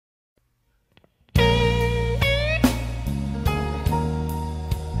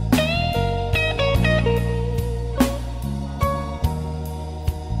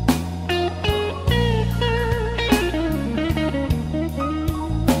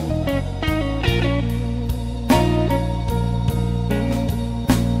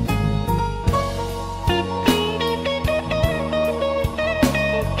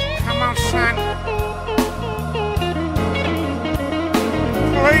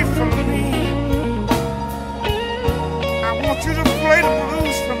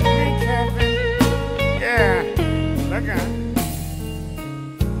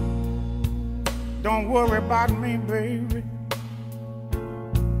worry about me, baby.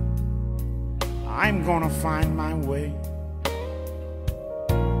 I'm gonna find my way.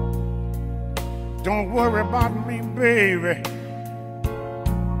 Don't worry about me, baby.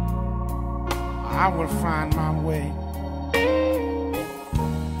 I will find my way.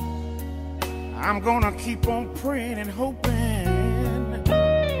 I'm gonna keep on praying and hoping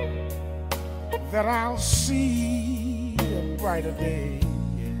that I'll see a brighter day.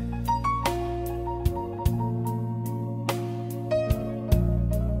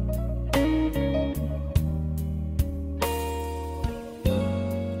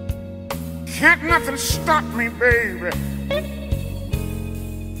 Can't nothing stop me, baby.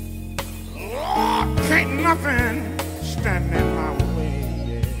 Lord, can't nothing stand in my way.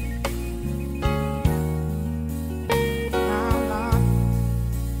 Now,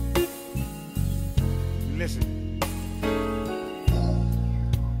 listen,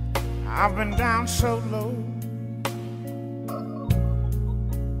 I've been down so low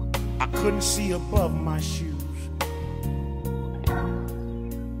I couldn't see above my shoes.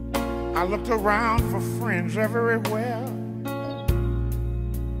 I looked around for friends everywhere,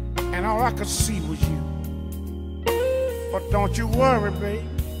 and all I could see was you. But don't you worry, baby.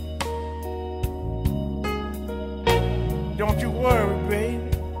 Don't you worry,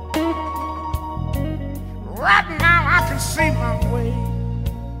 baby. Right now I can see my way.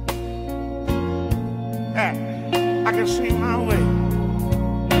 I can see my way.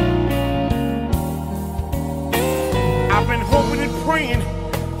 I've been hoping and praying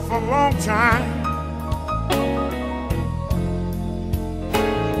for a long time.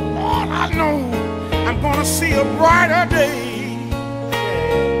 Lord, I know I'm gonna see a brighter day.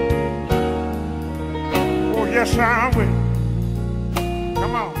 Oh, yes, I will.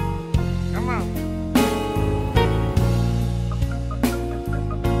 Come on, come on.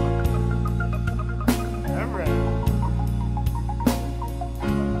 All right.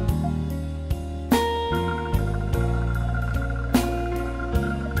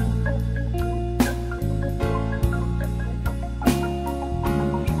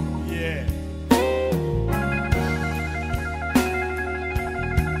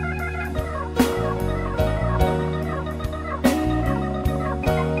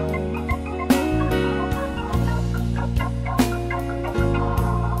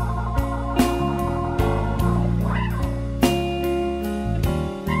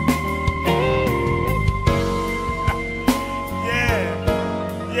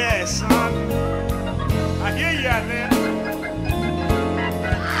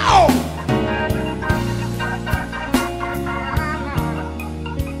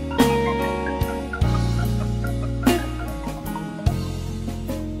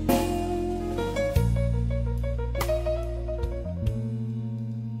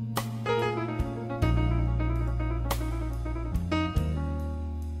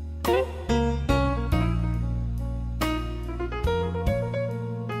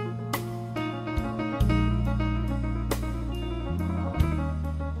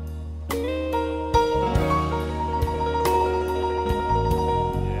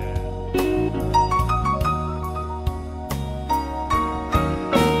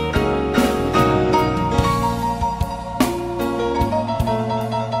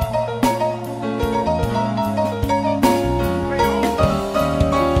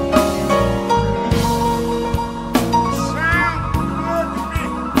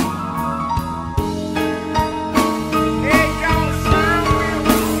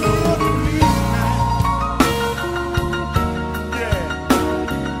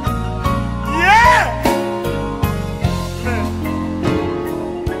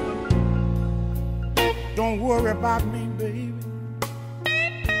 About me, baby,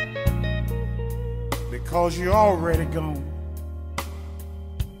 because you're already gone.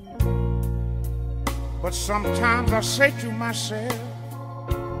 But sometimes I say to myself,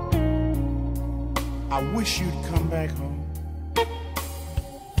 I wish you'd come back home.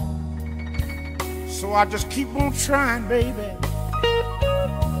 So I just keep on trying, baby,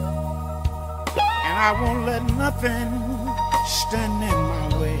 and I won't let nothing stand in my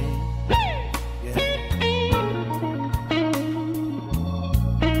way.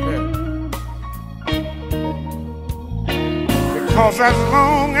 Because as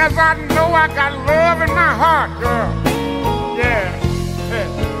long as I know I got love in my heart, girl, yeah, yeah.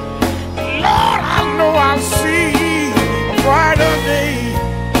 Lord, I know I'll see a brighter day.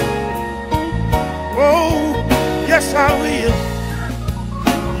 Oh, yes I will,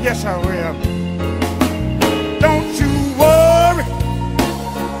 yes I will. Don't you worry,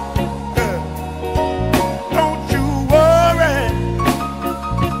 don't you worry.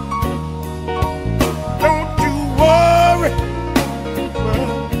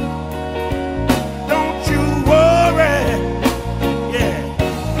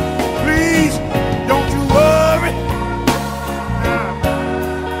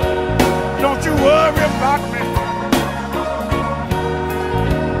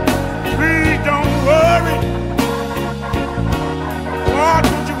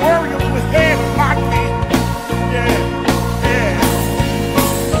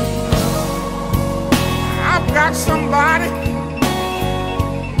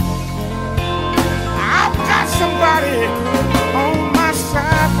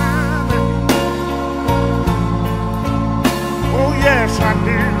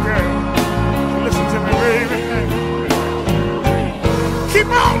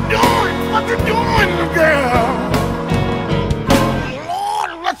 keep on doing what you're doing, girl.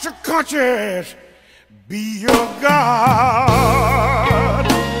 Lord, let your conscience be your God.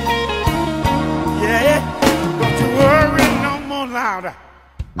 Yeah, don't you worry no more louder.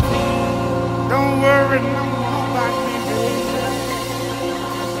 Don't worry no more about me.